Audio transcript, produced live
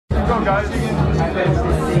on,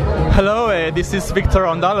 guys? Hello, this is Victor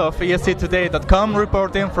Honal of Esctoday.com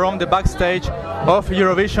reporting from the backstage of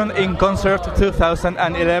Eurovision in Concert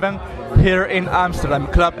 2011 here in Amsterdam,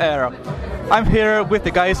 Club Air. I'm here with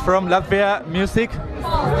the guys from Latvia, Musiqq.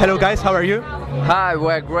 Hello guys, how are you? Hi,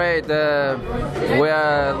 we're great. We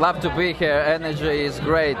love to be here. Energy is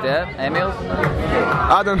great, yeah? Emil?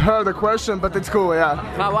 I don't heard the question, but it's cool, yeah.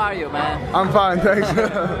 How are you, man? I'm fine, thanks.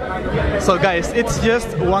 So guys, it's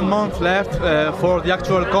just 1 month left for the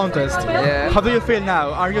actual contest. Yeah. How do you feel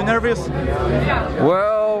now? Are you nervous?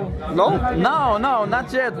 Well, No? no,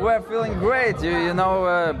 not yet. We're feeling great. You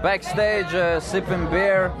know, backstage, sipping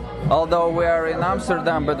beer. Although we are in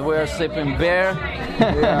Amsterdam, but we're sipping beer.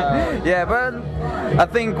 Yeah. Yeah, but I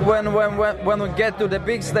think when we get to the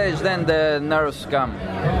big stage, then the nerves come.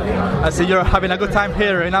 I see you're having a good time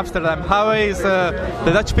here in Amsterdam. How is the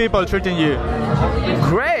Dutch people treating you?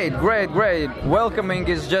 Great. Welcoming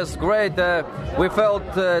is just great. We felt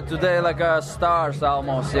today like stars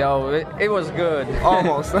almost. You know, it was good.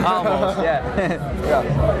 Almost. Almost,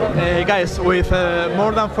 yeah. Guys, with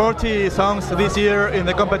more than 40 songs this year in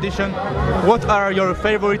the competition, what are your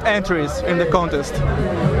favorite entries in the contest?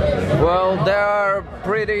 Well, there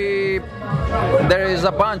is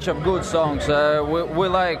a bunch of good songs.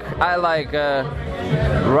 I like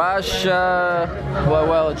Russia.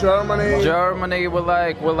 Germany. We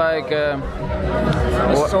like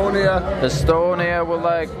Estonia. We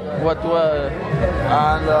like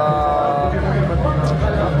And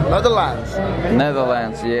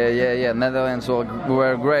Netherlands. Yeah. Netherlands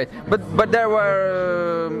were great. But there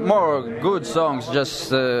were more good songs just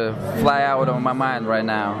fly out of my mind right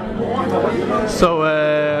now. So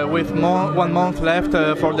with 1 month left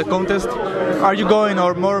for the contest, are you going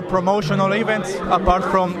on more promotional events apart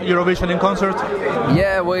from Eurovision in concert?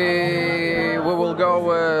 Yeah, we will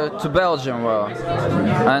go to Belgium,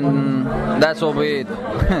 and that will be it.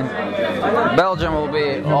 Belgium will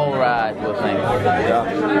be all right, we think.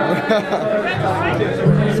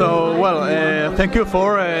 So, well, thank you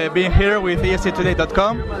for being here with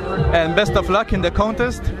Esctoday.com, and best of luck in the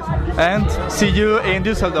contest, and see you in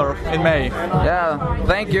Düsseldorf in May. Yeah,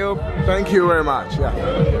 thank you. Thank you very much. Yeah.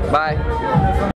 Bye.